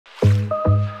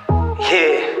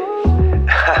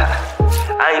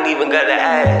I ain't even gotta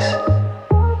ask.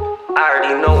 I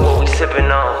already know what we sippin'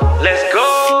 on. Let's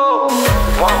go!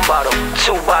 1 bottle,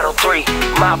 2 bottle, 3,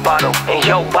 my bottle and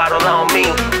your bottle on me.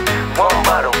 1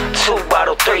 bottle, 2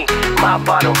 bottle, 3, my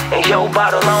bottle and your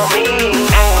bottle on me.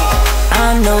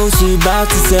 I know she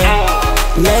bout to say,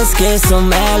 let's get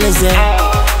some Alize.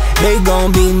 They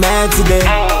gon' be mad today.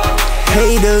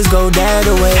 Haters go that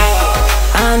away.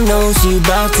 I know she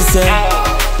bout to say,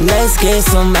 let's get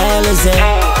some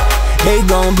Alize. They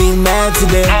gon' be mad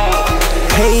today.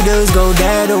 Haters go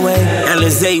that away.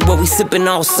 Alize, what we sippin'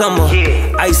 all summer.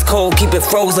 Ice cold, keep it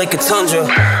froze like a tundra.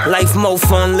 Life more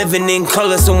fun, living in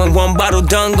color. So when 1 bottle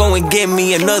done, go and get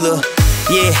me another.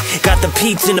 Yeah, got the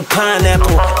peach and the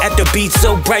pineapple. At the beach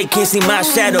so bright, can't see my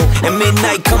shadow. And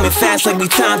midnight coming fast like we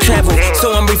time travel.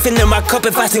 So I'm refilling my cup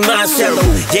if I see my shallow.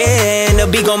 Yeah, and the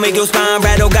beat gon' make your spine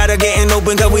rattle. Gotta get in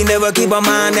open cause we never keep our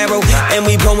mind narrow. And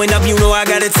we blowing up, you know I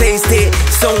gotta taste it.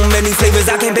 So many flavors,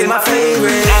 I can't pick my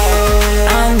favorite.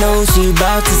 I know she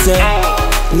bout to say,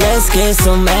 let's get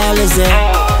some Alize.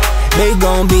 They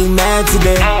gon' be mad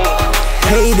today.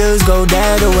 Haters go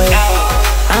that away.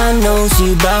 I know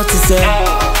she bout to say,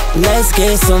 let's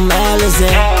get some Alize.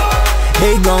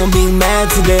 They gon' be mad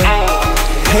today.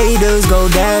 Haters go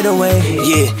that away.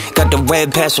 Yeah, got the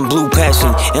red passion, blue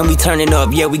passion. And we turning up,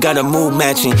 yeah, we got a mood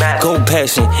matching. Gold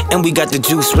passion, and we got the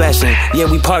juice splashing.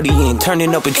 Yeah, we partying,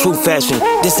 turning up in true fashion.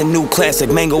 This a new classic,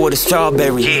 mango with a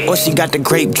strawberry. Or she got the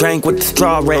grape drink with the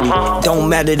straw ready. Don't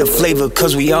matter the flavor,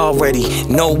 cause we already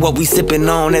know what we sippin'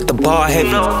 on at the bar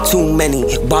heavy. Too many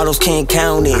bottles, can't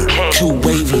count it. Too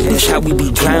wavy, that's how we be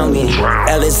drowning.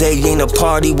 Alize ain't a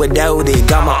party without it.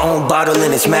 Got my own bottle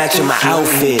and it's matching my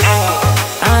outfit.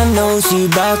 I know she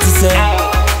bout to say,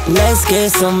 let's get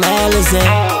some Alize.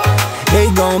 They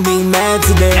gon' be mad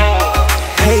today.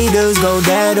 Haters go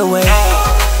that away.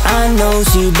 I know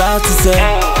she bout to say,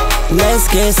 let's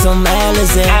get some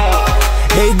Alize.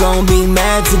 They gon' be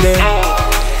mad today.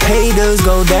 Haters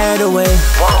go that away.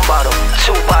 1 bottle,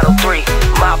 2 bottle, 3,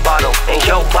 my bottle and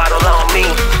your bottle on me.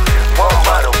 1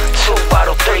 bottle, 2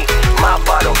 bottle, 3, my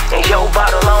bottle and your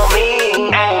bottle on me.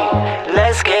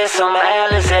 Let's get some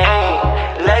Alize.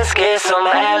 Let's get some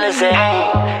Alize.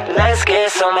 Let's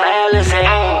get some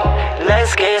Alize.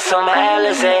 Let's get some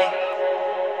Alize.